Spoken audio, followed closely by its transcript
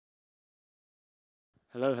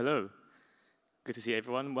Hello, hello. Good to see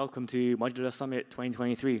everyone. Welcome to Modular Summit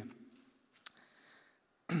 2023.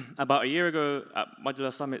 About a year ago, at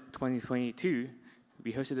Modular Summit 2022,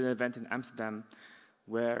 we hosted an event in Amsterdam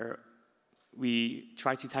where we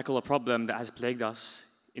tried to tackle a problem that has plagued us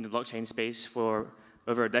in the blockchain space for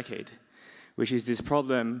over a decade, which is this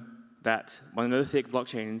problem that monolithic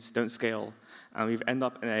blockchains don't scale, and we've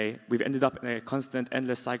ended up in a constant,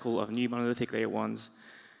 endless cycle of new monolithic layer ones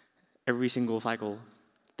every single cycle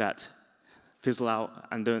that fizzle out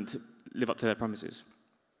and don't live up to their promises.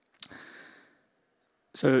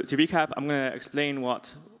 So to recap, I'm going to explain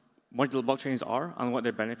what modular blockchains are and what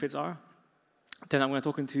their benefits are. Then I'm going to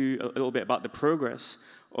talk into a little bit about the progress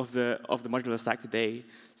of the modular stack today,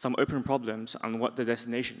 some open problems, and what the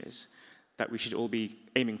destination is that we should all be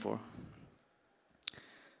aiming for.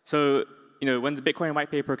 So, when the Bitcoin white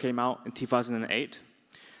paper came out in 2008,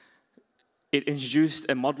 it introduced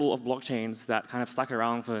a model of blockchains that kind of stuck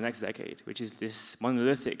around for the next decade, which is this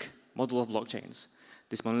monolithic model of blockchains,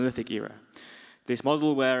 this monolithic era. This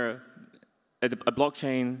model where a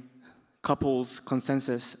blockchain couples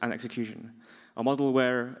consensus and execution. A model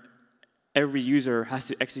where every user has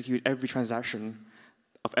to execute every transaction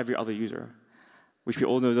of every other user, which we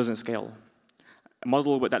all know doesn't scale. A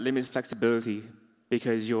model that limits flexibility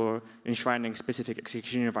because you're enshrining specific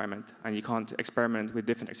execution environment and you can't experiment with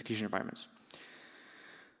different execution environments.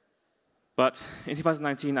 But in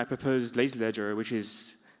 2019, I proposed Lazy Ledger, which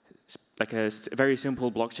is like a very simple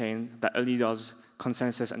blockchain that only does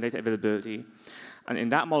consensus and data availability. And in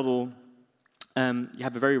that model, you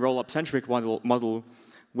have a very roll-up-centric model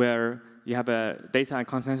where you have a data and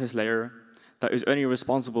consensus layer that is only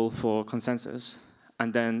responsible for consensus,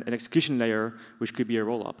 and then an execution layer, which could be a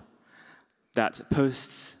roll-up, that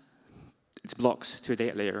posts its blocks to a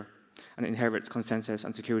data layer and inherits consensus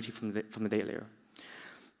and security from the data layer.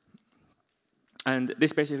 And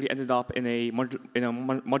this basically ended up in a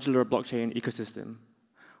modular blockchain ecosystem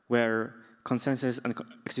where consensus and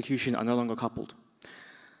execution are no longer coupled.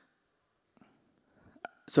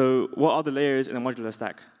 So what are the layers in a modular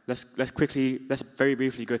stack? Let's very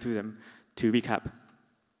briefly go through them to recap.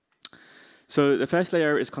 So the first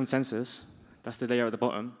layer is consensus. That's the layer at the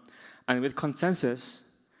bottom. And with consensus,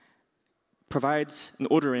 provides an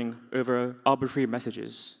ordering over arbitrary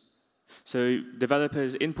messages. So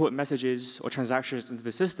developers input messages or transactions into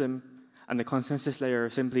the system, and the consensus layer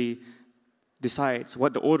simply decides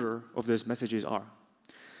what the order of those messages are.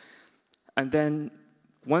 And then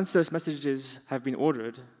once those messages have been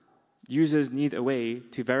ordered, users need a way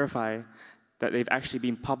to verify that they've actually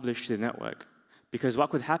been published to the network. Because what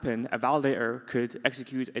could happen, a validator could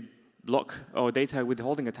execute a block or data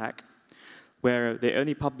withholding attack where they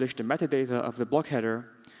only publish the metadata of the block header,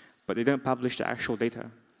 but they don't publish the actual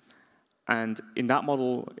data. And in that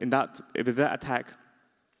model, with that attack,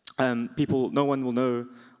 no one will know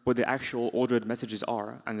what the actual ordered messages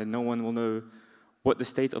are, and then no one will know what the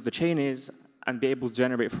state of the chain is and be able to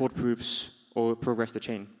generate fraud proofs or progress the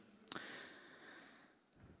chain.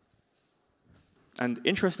 And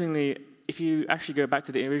interestingly, if you actually go back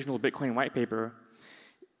to the original Bitcoin white paper,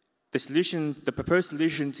 the proposed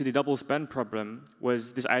solution to the double spend problem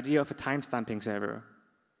was this idea of a timestamping server.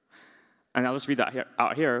 And I'll just read that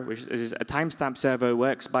out here, which is a timestamp server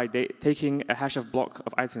works by taking a hash of block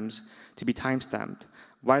of items to be timestamped,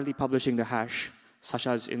 widely publishing the hash, such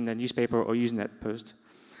as in the newspaper or Usenet post.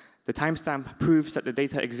 The timestamp proves that the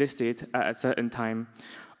data existed at a certain time,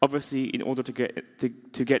 obviously in order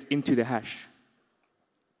to get into the hash.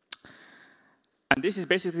 And this is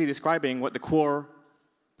basically describing what the core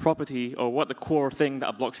property or what the core thing that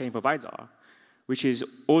a blockchain provides are, which is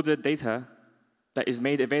ordered data that is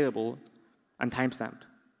made available and timestamped.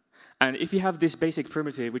 And if you have this basic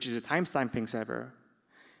primitive, which is a timestamping server,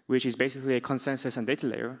 which is basically a consensus and data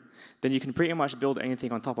layer, then you can pretty much build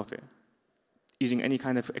anything on top of it using any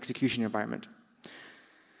kind of execution environment.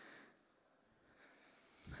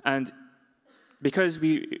 And because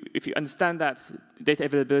if you understand that data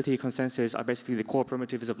availability consensus are basically the core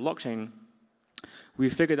primitives of blockchain, we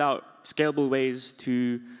figured out scalable ways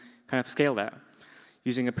to kind of scale that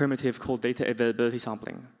using a primitive called data availability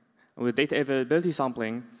sampling. And with data availability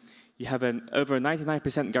sampling, you have an over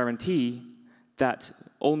 99% guarantee that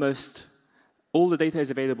almost all the data is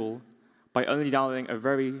available by only downloading a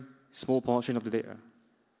very small portion of the data.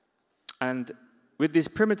 And with this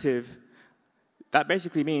primitive, that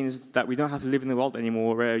basically means that we don't have to live in the world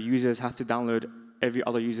anymore where users have to download every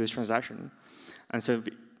other user's transaction. And so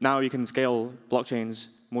now you can scale blockchains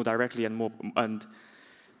more directly and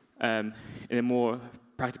in a more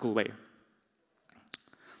practical way.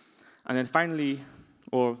 And then finally,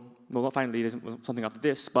 or well, not finally, there's something after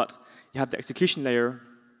this, but you have the execution layer,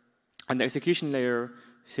 and the execution layer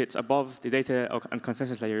sits above the data and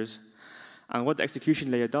consensus layers. And what the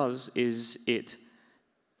execution layer does is it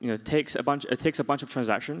takes a bunch of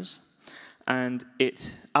transactions, and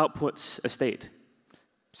it outputs a state.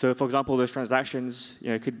 So, for example, those transactions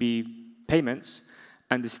could be payments,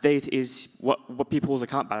 and the state is what people's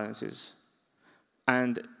account balance is.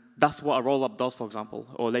 And that's what a rollup does, for example,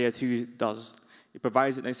 or layer 2 does. It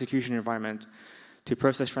provides an execution environment to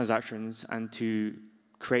process transactions and to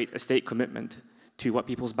create a state commitment to what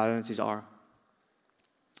people's balances are.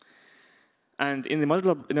 And in the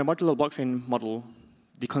modular blockchain model,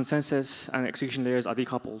 the consensus and execution layers are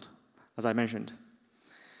decoupled, as I mentioned.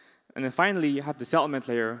 And then finally, you have the settlement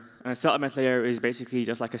layer. And a settlement layer is basically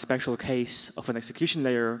just like a special case of an execution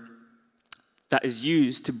layer that is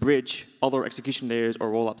used to bridge other execution layers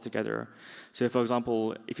or roll up together. So for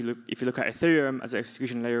example, if you look at Ethereum as an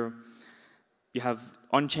execution layer, you have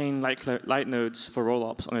on-chain light nodes for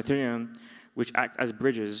roll-ups on Ethereum, which act as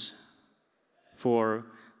bridges for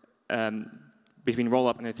between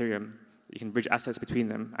rollup and Ethereum. You can bridge assets between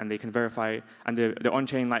them, and they can verify. And the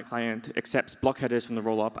on-chain light client accepts block headers from the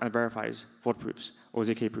rollup and verifies fault proofs or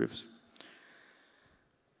ZK proofs.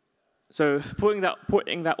 So putting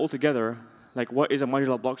that all together, like what is a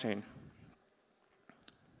modular blockchain?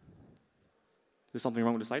 There's something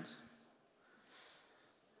wrong with the slides?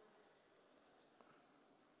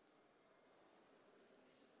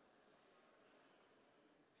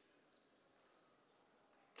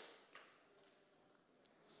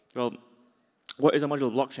 Well, what is a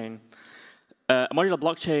modular blockchain? A modular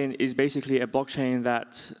blockchain is basically a blockchain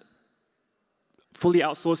that fully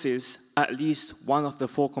outsources at least one of the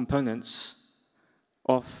 4 components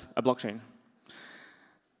of a blockchain.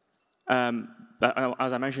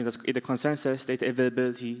 As I mentioned, that's either consensus, data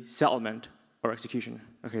availability, settlement, or execution.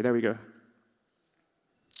 OK, there we go.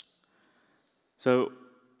 So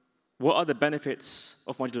what are the benefits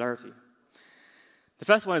of modularity? The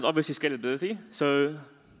first one is obviously scalability. So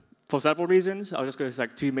for several reasons, I'll just go to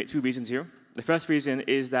like two reasons here. The first reason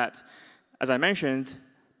is that, as I mentioned,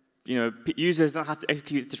 users don't have to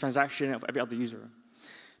execute the transaction of every other user.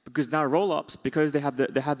 Because now rollups, because they have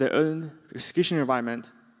their own execution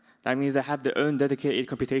environment, that means they have their own dedicated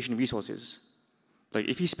computation resources. Like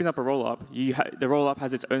if you spin up a rollup, the rollup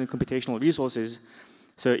has its own computational resources.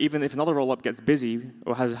 So even if another rollup gets busy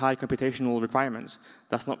or has high computational requirements,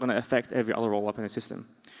 that's not going to affect every other rollup in the system.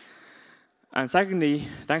 And secondly,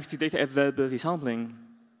 thanks to data availability sampling,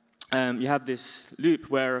 you have this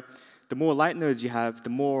loop where the more light nodes you have, the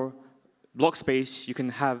more block space you can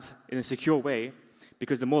have in a secure way,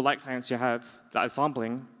 because the more light clients you have that are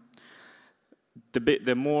sampling,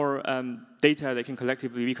 the more data they can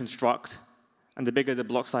collectively reconstruct, and the bigger the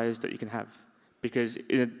block size that you can have. Because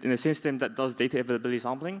in a system that does data availability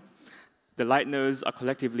sampling, the light nodes are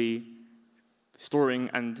collectively storing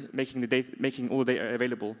and making all the data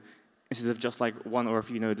available, instead of just like one or a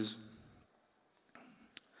few nodes.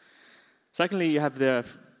 Secondly, you have the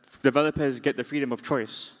developers get the freedom of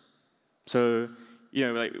choice. So,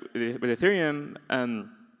 like with Ethereum,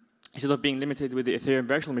 instead of being limited with the Ethereum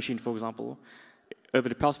virtual machine, for example, over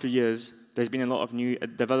the past few years, there's been a lot of new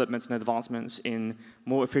developments and advancements in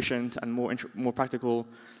more efficient and more practical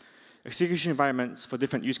execution environments for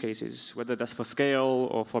different use cases, whether that's for scale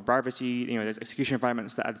or for privacy. There's execution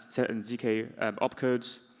environments that add certain ZK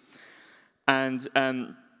opcodes. And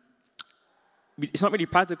it's not really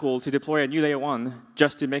practical to deploy a new layer 1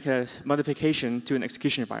 just to make a modification to an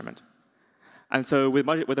execution environment. And so with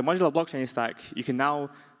the modular blockchain stack, you can now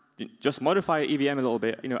just modify EVM a little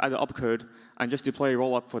bit, add an opcode, and just deploy a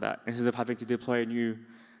rollup for that, instead of having to deploy a new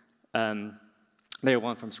layer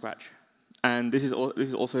 1 from scratch. And this is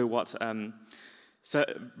also what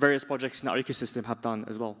various projects in our ecosystem have done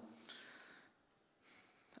as well.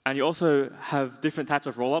 And you also have different types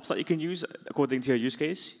of rollups that you can use according to your use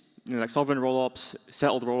case, like sovereign rollups,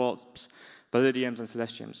 settled rollups, validiums, and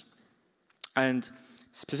celestiums. And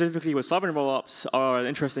specifically with sovereign rollups are an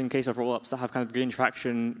interesting case of rollups that have kind of gained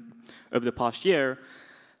traction over the past year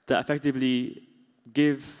that effectively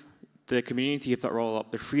give the community of that rollup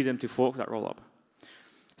the freedom to fork that rollup.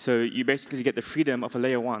 So you basically get the freedom of a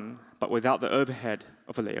layer 1, but without the overhead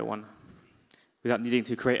of a layer 1, without needing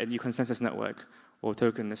to create a new consensus network or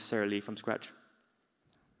token necessarily from scratch.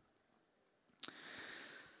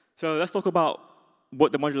 So let's talk about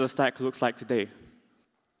what the modular stack looks like today.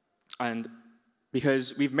 And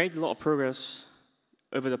because we've made a lot of progress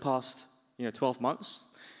over the past 12 months,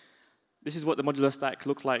 this is what the modular stack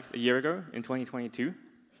looked like a year ago in 2022.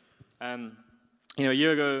 A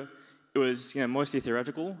year ago, it was mostly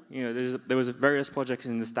theoretical. There was various projects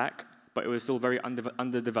in the stack, but it was still very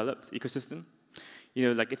underdeveloped ecosystem.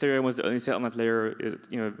 Like Ethereum was the only settlement layer,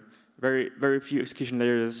 very few execution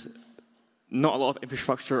layers, not a lot of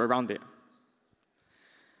infrastructure around it.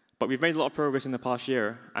 But we've made a lot of progress in the past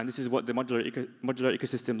year, and this is what the modular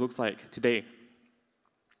ecosystem looks like today.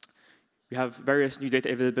 We have various new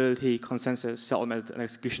data availability, consensus, settlement, and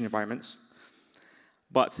execution environments.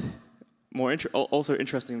 But also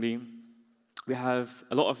interestingly, we have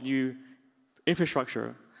a lot of new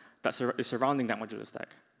infrastructure that is surrounding that modular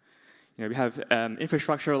stack. We have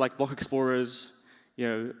infrastructure like block explorers,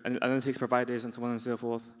 analytics providers, and so on and so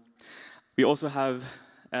forth. We also have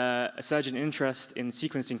a surge in interest in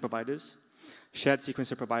sequencing providers, shared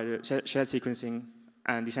sequencing,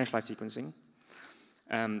 and decentralized sequencing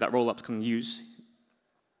that rollups can use.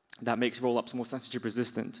 That makes rollups more censorship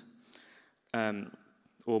resistant,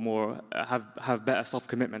 or more have better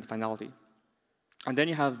self-commitment finality. And then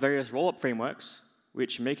you have various rollup frameworks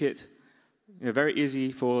which make it very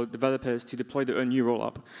easy for developers to deploy their own new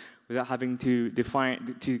rollup without having to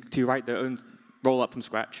write their own rollup from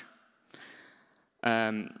scratch.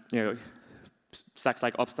 Stacks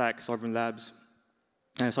like Upstack, Sovereign Labs,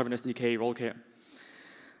 Sovereign SDK, Rollkit.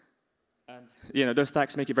 And those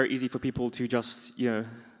stacks make it very easy for people to just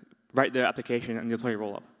write their application and deploy a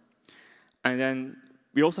rollup. And then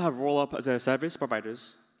we also have rollup as a service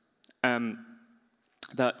providers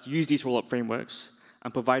that use these rollup frameworks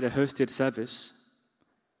and provide a hosted service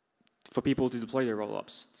for people to deploy their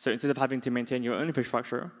rollups. So instead of having to maintain your own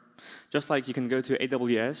infrastructure, just like you can go to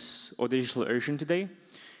AWS or DigitalOcean today,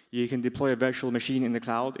 you can deploy a virtual machine in the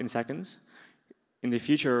cloud in seconds. In the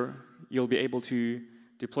future, you'll be able to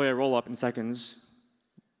deploy a rollup in seconds,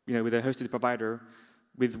 with a hosted provider,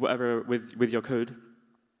 with your code.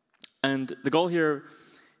 And the goal here,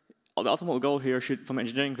 the ultimate goal here, from an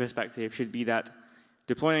engineering perspective, should be that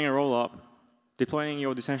deploying a rollup, deploying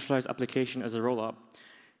your decentralized application as a rollup,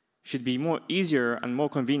 should be more easier and more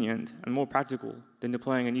convenient and more practical than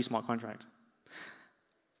deploying a new smart contract.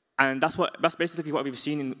 And that's basically what we've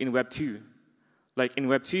seen in Web 2. Like in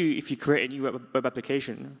Web 2, if you create a new web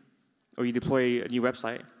application or you deploy a new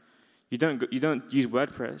website, you don't use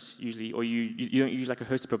WordPress usually, or you don't use like a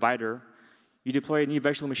hosted provider. You deploy a new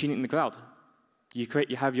virtual machine in the cloud. You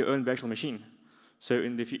have your own virtual machine. So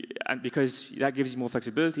and because that gives you more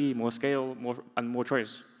flexibility, more scale, and more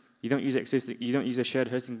choice. You don't use a shared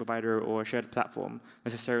hosting provider or a shared platform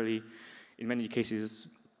necessarily. In many cases,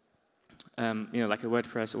 like a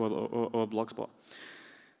WordPress or a Blogspot.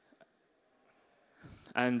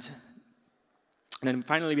 And then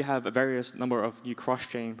finally, we have a various number of new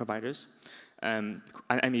cross-chain providers, and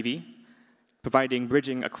MEV, providing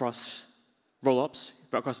bridging across rollups,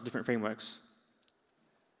 but across different frameworks.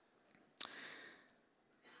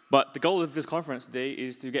 But the goal of this conference today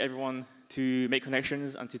is to get everyone to make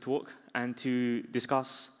connections and to talk and to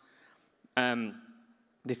discuss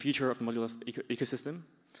the future of the modular ecosystem.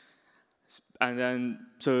 And then,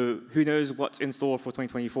 so who knows what's in store for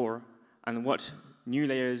 2024 and what new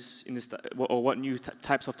layers in this, or what new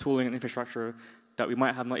types of tooling and infrastructure that we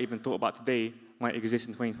might have not even thought about today might exist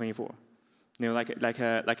in 2024. Like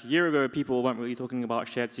a year ago, people weren't really talking about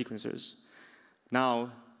shared sequencers.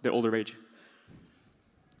 Now, they're all the rage.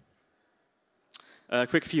 A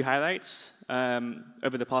quick few highlights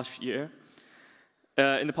over the past year.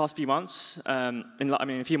 In the past few months,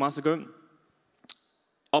 a few months ago,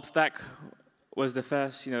 Upstack was the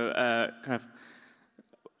first,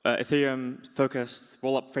 Ethereum-focused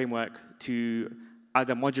rollup framework to add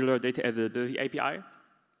a modular data availability API,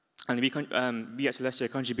 and we at Celestia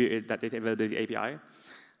contributed that data availability API,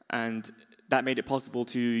 and that made it possible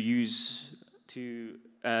to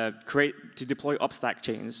deploy Upstack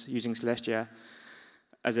chains using Celestia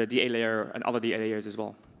as a DA layer and other DA layers as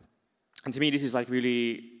well. And to me, this is like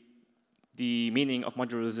really the meaning of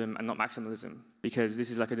modularism and not maximalism, because this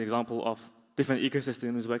is like an example of different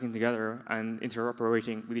ecosystems working together and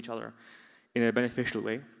interoperating with each other in a beneficial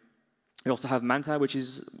way. We also have Manta, which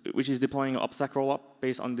is deploying an Upstack rollup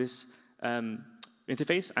based on this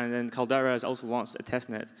interface, and then Caldera has also launched a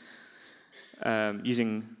testnet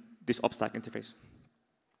using this Upstack interface.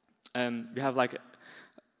 We have like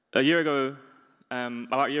about a year ago,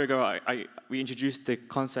 we introduced the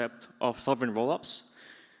concept of sovereign rollups,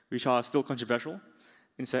 which are still controversial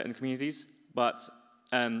in certain communities. But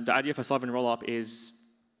the idea for sovereign rollup is,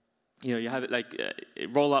 you have it like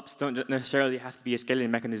rollups don't necessarily have to be a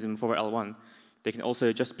scaling mechanism for L1. They can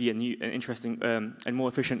also just be an interesting and more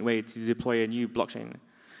efficient way to deploy a new blockchain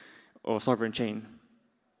or sovereign chain.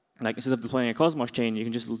 Like instead of deploying a Cosmos chain, you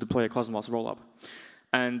can just deploy a Cosmos rollup.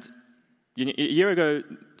 And a year ago,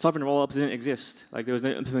 sovereign rollups didn't exist. Like there was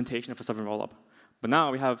no implementation of a sovereign rollup. But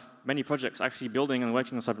now we have many projects actually building and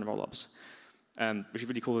working on sovereign rollups, which is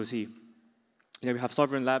really cool to see. We have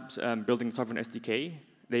Sovereign Labs building Sovereign SDK.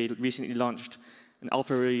 They recently launched an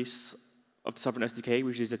alpha release of the Sovereign SDK,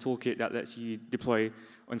 which is a toolkit that lets you deploy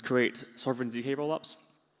and create sovereign ZK rollups.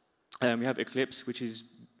 We have Eclipse, which is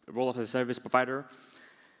a rollup as a service provider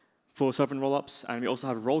for sovereign rollups. And we also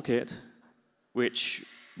have Rollkit, which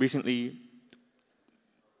recently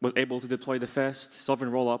was able to deploy the first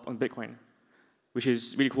sovereign rollup on Bitcoin, which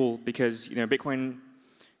is really cool because Bitcoin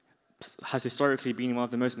has historically been one of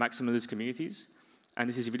the most maximalist communities. And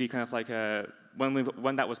this is really kind of like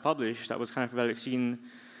when that was published, that was kind of like seen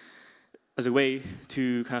as a way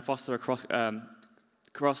to kind of foster a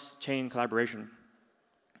cross-chain collaboration.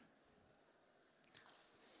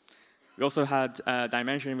 We also had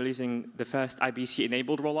Dimension releasing the first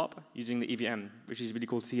IBC-enabled rollup using the EVM, which is really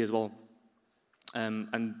cool to see as well.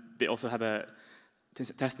 And they also have a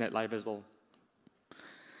testnet live as well.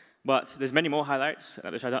 But there's many more highlights,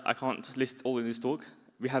 which I can't list all in this talk.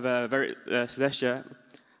 We have Celestia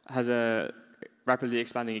has a rapidly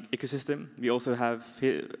expanding ecosystem. We also have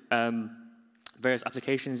various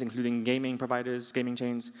applications, including gaming providers, gaming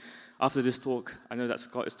chains. After this talk, I know that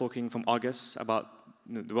Scott is talking from August about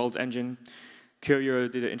the world's engine. Curio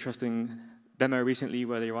did an interesting demo recently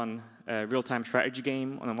where they run a real-time strategy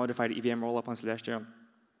game on a modified EVM rollup on Celestia.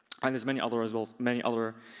 And there's many other as well, many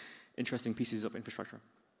other interesting pieces of infrastructure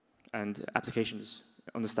and applications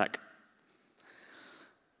on the stack.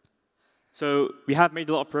 So we have made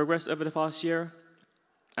a lot of progress over the past year,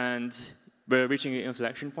 and we're reaching an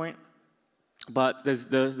inflection point. But there's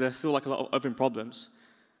still like a lot of open problems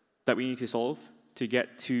that we need to solve to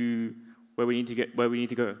get to where we need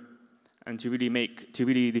to go, and to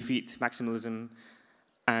really defeat maximalism,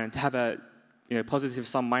 and to have a positive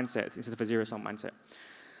sum mindset instead of a zero sum mindset.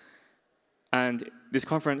 And this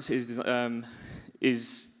conference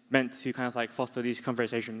is meant to kind of like foster these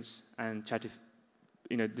conversations and try to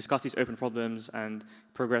discuss these open problems and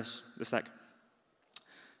progress the stack.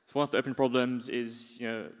 So one of the open problems is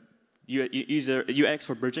user UX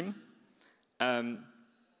for bridging.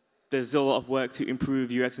 There's still a lot of work to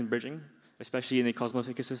improve UX and bridging, especially in the Cosmos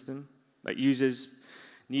ecosystem. Like users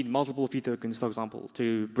need multiple fee tokens, for example,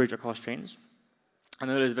 to bridge across chains. I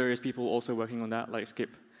know there's various people also working on that, like Skip.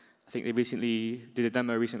 I think they recently did a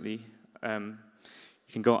demo recently.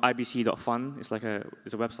 You can go on ibc.fun. It's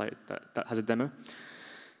a website that has a demo.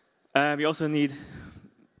 We also need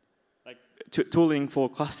tooling for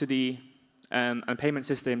custody and payment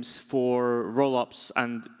systems for rollups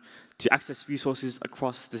and to access resources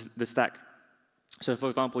across the stack. So, for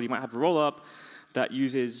example, you might have a rollup that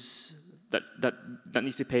uses that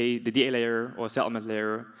needs to pay the DA layer or settlement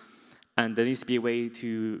layer, and there needs to be a way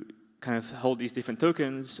to kind of hold these different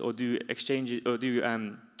tokens or do exchanges or do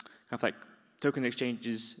kind of like token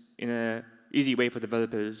exchanges in an easy way for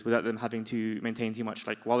developers without them having to maintain too much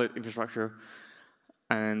like wallet infrastructure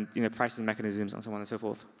and pricing mechanisms and so on and so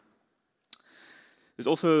forth. There's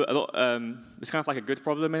also a lot. It's kind of like a good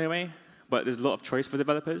problem in a way, but there's a lot of choice for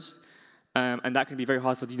developers, and that can be very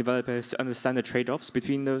hard for the developers to understand the trade-offs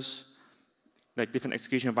between those, like different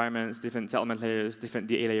execution environments, different settlement layers, different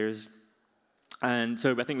DA layers. And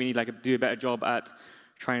so I think we need to do a better job at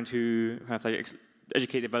trying to kind of like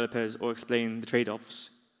educate developers or explain the trade-offs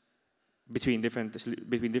between different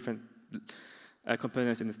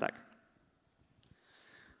components in the stack.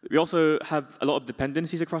 We also have a lot of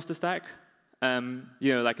dependencies across the stack.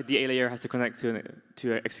 Like a DA layer has to connect to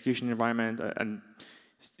an execution environment, and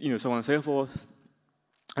so on and so forth.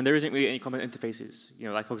 And there isn't really any common interfaces.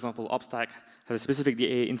 Like for example, OpStack has a specific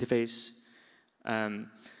DA interface.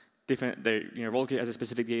 Rollkit has a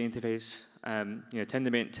specific DA interface.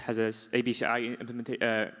 Tendermint has a ABCI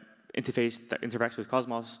interface that interacts with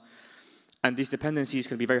Cosmos. And these dependencies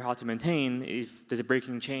can be very hard to maintain if there's a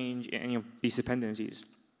breaking change in any of these dependencies.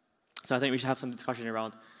 So I think we should have some discussion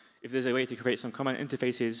around if there's a way to create some common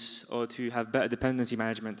interfaces or to have better dependency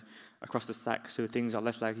management across the stack so things are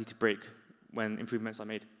less likely to break when improvements are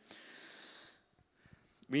made.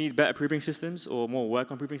 We need better proving systems or more work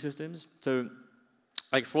on proving systems. So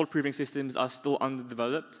like fraud proving systems are still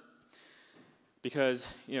underdeveloped because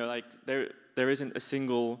there isn't a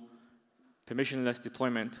single permissionless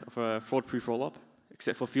deployment of a fraud-proof rollup,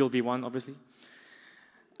 except for Field v1, obviously.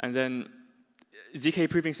 And then ZK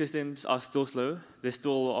proving systems are still slow. There's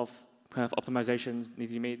still a lot of kind of optimizations need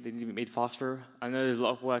to be made. They need to be made faster. I know there's a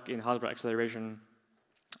lot of work in hardware acceleration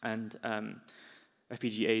and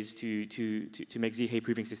FPGAs to make ZK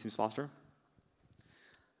proving systems faster.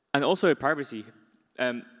 And also privacy.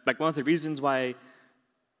 Like one of the reasons why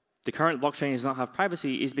the current blockchain does not have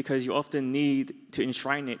privacy is because you often need to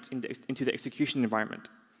enshrine it into the execution environment.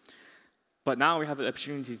 But now we have the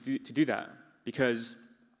opportunity to do that, because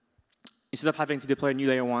instead of having to deploy a new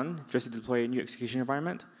layer 1 just to deploy a new execution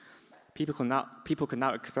environment, people can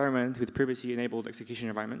now experiment with privacy-enabled execution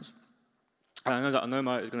environments. And I know that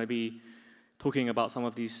Anoma is going to be talking about some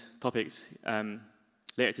of these topics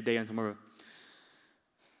later today and tomorrow.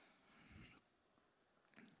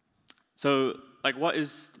 So, like, what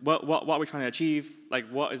are we trying to achieve? Like,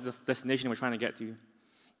 what is the destination we're trying to get to?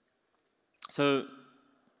 So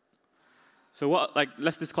what? Like,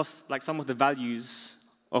 let's discuss like some of the values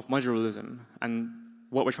of modularism and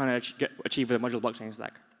what we're trying to achieve with the modular blockchain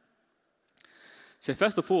stack. So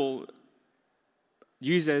first of all,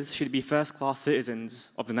 users should be first-class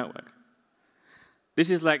citizens of the network. This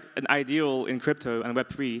is like an ideal in crypto and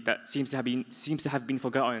Web3 that seems to have been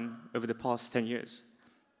forgotten over the past 10 years.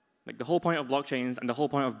 Like, the whole point of blockchains and the whole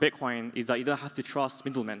point of Bitcoin is that you don't have to trust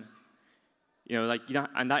middlemen. Like,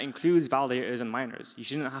 and that includes validators and miners. You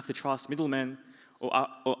shouldn't have to trust middlemen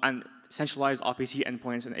and centralized RPC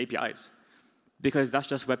endpoints and APIs, because that's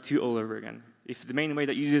just Web 2 all over again. If the main way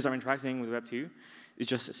that users are interacting with Web 2 is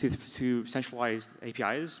just through centralized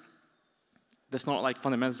APIs, that's not like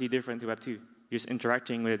fundamentally different to Web 2. You're just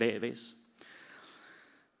interacting with a database.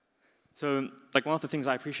 So, like, one of the things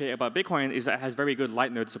I appreciate about Bitcoin is that it has very good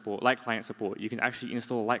light node support, light client support. You can actually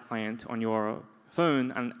install a light client on your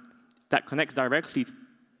phone, and that connects directly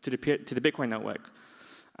to the Bitcoin network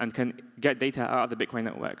and can get data out of the Bitcoin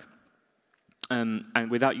network, and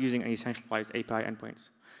without using any centralized API endpoints.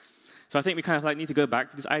 So I think we kind of like need to go back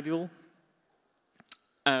to this ideal,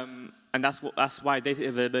 and that's why data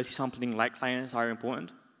availability sampling light clients are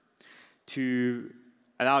important, to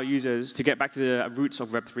allow users to get back to the roots of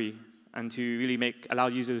Web3 and to really allow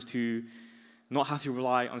users to not have to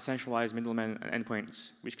rely on centralized middlemen and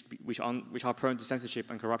endpoints, which are prone to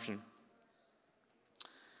censorship and corruption.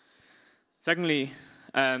 Secondly,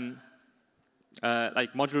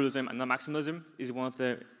 like, modularism and non-maximalism is one of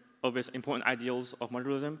the obvious important ideals of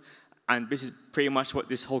modularism, and this is pretty much what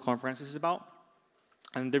this whole conference is about.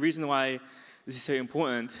 And the reason why this is so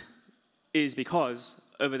important is because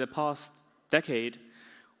over the past decade,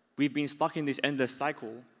 we've been stuck in this endless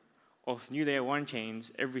cycle of new layer 1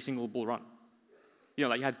 chains every single bull run.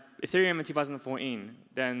 Like, you had Ethereum in 2014,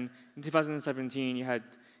 then in 2017 you had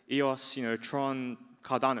EOS, Tron,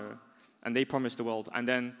 Cardano, and they promised the world. And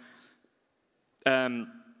then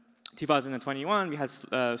 2021 we had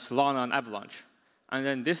Solana and Avalanche. And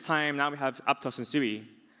then this time now we have Aptos and Sui.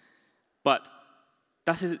 But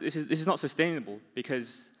this is not sustainable,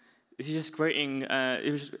 because this is just creating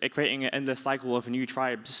an endless cycle of new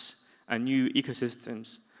tribes and new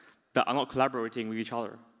ecosystems that are not collaborating with each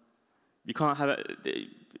other. You can't have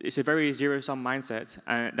it's a very zero-sum mindset,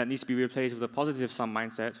 and that needs to be replaced with a positive-sum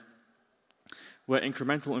mindset, where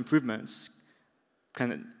incremental improvements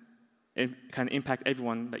can impact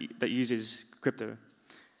everyone that uses crypto.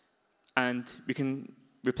 And we can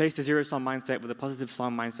replace the zero-sum mindset with a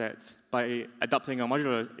positive-sum mindset by adopting a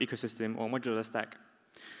modular ecosystem or modular stack,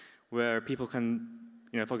 where people can,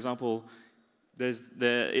 for example,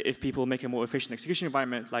 if people make a more efficient execution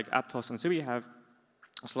environment like Aptos and Sui have,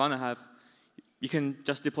 or Solana have, you can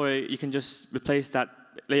just replace that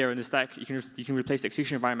layer in the stack. You can replace the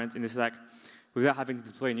execution environment in the stack without having to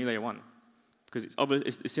deploy a new layer 1, because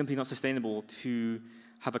it's simply not sustainable to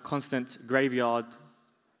have a constant graveyard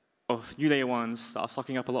of new layer 1s that are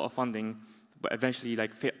sucking up a lot of funding, but eventually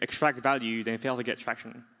extract value, then fail to get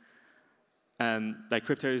traction. And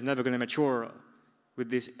crypto is never going to mature with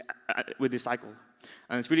this cycle.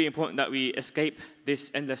 And it's really important that we escape this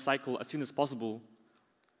endless cycle as soon as possible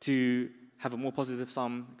to have a more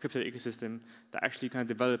positive-sum crypto ecosystem that actually kind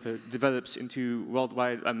of develops into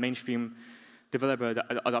worldwide mainstream developer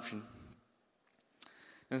adoption.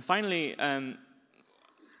 And finally, one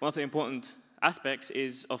of the important aspects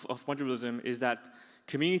of modularism is that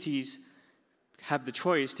communities have the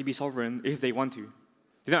choice to be sovereign if they want to.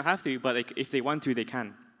 They don't have to, but if they want to, they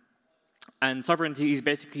can. And sovereignty is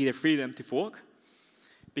basically the freedom to fork,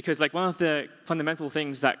 because one of the fundamental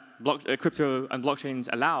things that crypto and blockchains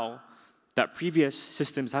allow that previous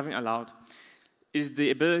systems haven't allowed is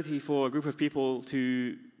the ability for a group of people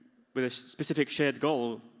with a specific shared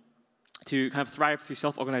goal to kind of thrive through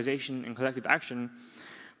self-organization and collective action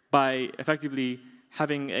by effectively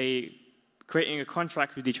creating a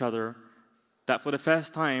contract with each other that for the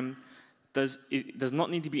first time does not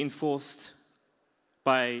need to be enforced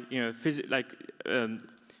by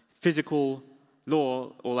physical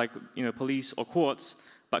law or police or courts,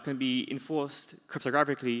 but can be enforced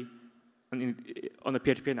cryptographically on a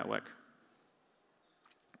peer-to-peer network.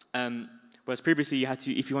 Whereas previously, you had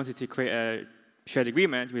to, if you wanted to create a shared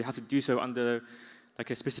agreement, you would have to do so under like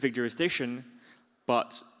a specific jurisdiction.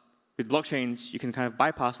 But with blockchains, you can kind of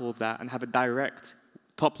bypass all of that and have a direct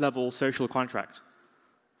top-level social contract.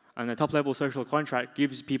 And the top-level social contract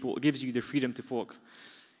gives you the freedom to fork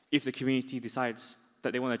if the community decides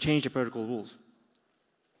that they want to change the protocol rules.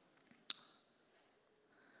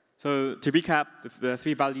 So to recap, the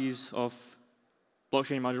 3 values of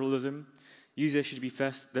blockchain modularism: users should be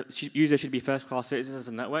first-class citizens of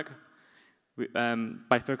the network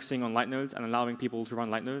by focusing on light nodes and allowing people to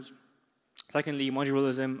run light nodes. Secondly,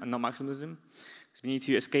 modularism and not maximalism. So we need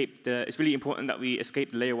to escape it's really important that we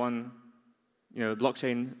escape the layer 1,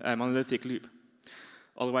 blockchain monolithic loop.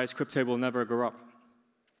 Otherwise, crypto will never grow up.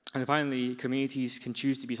 And finally, communities can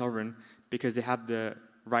choose to be sovereign because they have the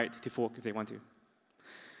right to fork if they want to.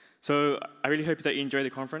 So I really hope that you enjoy the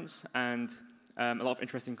conference, and a lot of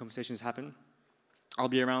interesting conversations happen. I'll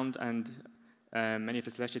be around, and many of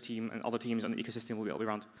the Celestia team and other teams on the ecosystem will be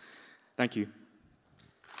around. Thank you.